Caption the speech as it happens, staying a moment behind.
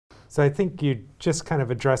So I think you just kind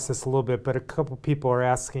of addressed this a little bit, but a couple people are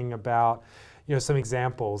asking about, some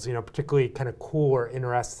examples, particularly kind of cool or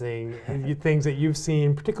interesting things that you've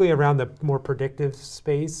seen, particularly around the more predictive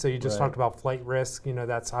space. So you just talked about flight risk,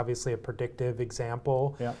 that's obviously a predictive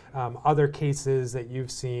example. Yeah. Other cases that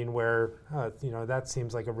you've seen where, that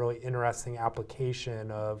seems like a really interesting application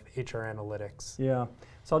of HR analytics. Yeah.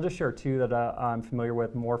 So I'll just share two that I'm familiar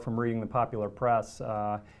with more from reading the popular press,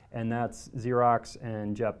 and that's Xerox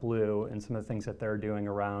and JetBlue and some of the things that they're doing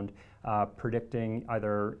around predicting,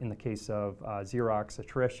 either in the case of Xerox,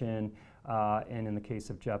 attrition, and in the case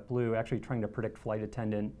of JetBlue, actually trying to predict flight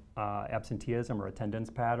attendant absenteeism or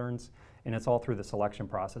attendance patterns. And it's all through the selection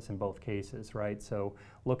process in both cases, right? So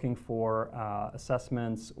looking for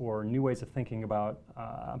assessments or new ways of thinking about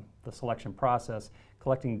the selection process,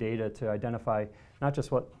 collecting data to identify not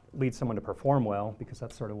just what leads someone to perform well, because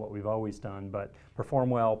that's sort of what we've always done, but perform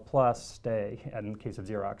well plus stay, in the case of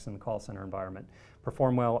Xerox in the call center environment.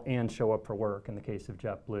 Perform well and show up for work in the case of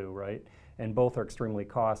JetBlue, right? And both are extremely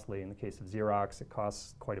costly. In the case of Xerox, it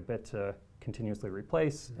costs quite a bit to continuously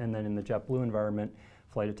replace, and then in the JetBlue environment,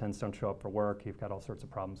 flight attendants don't show up for work. You've got all sorts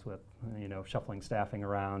of problems with, shuffling staffing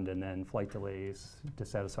around, and then flight delays,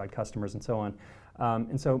 dissatisfied customers, and so on.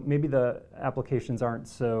 And so maybe the applications aren't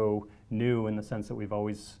so new in the sense that we've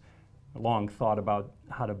always long thought about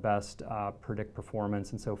how to best predict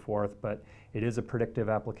performance and so forth, but it is a predictive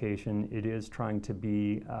application. It is trying to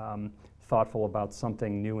be thoughtful about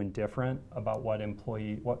something new and different about what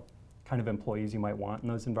kind of employees you might want in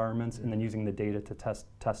those environments, and then using the data to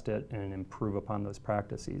test it and improve upon those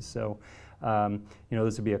practices. So,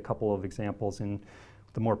 those would be a couple of examples in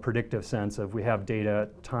the more predictive sense of we have data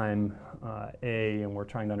at time A, and we're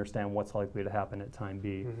trying to understand what's likely to happen at time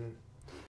B. Mm-hmm.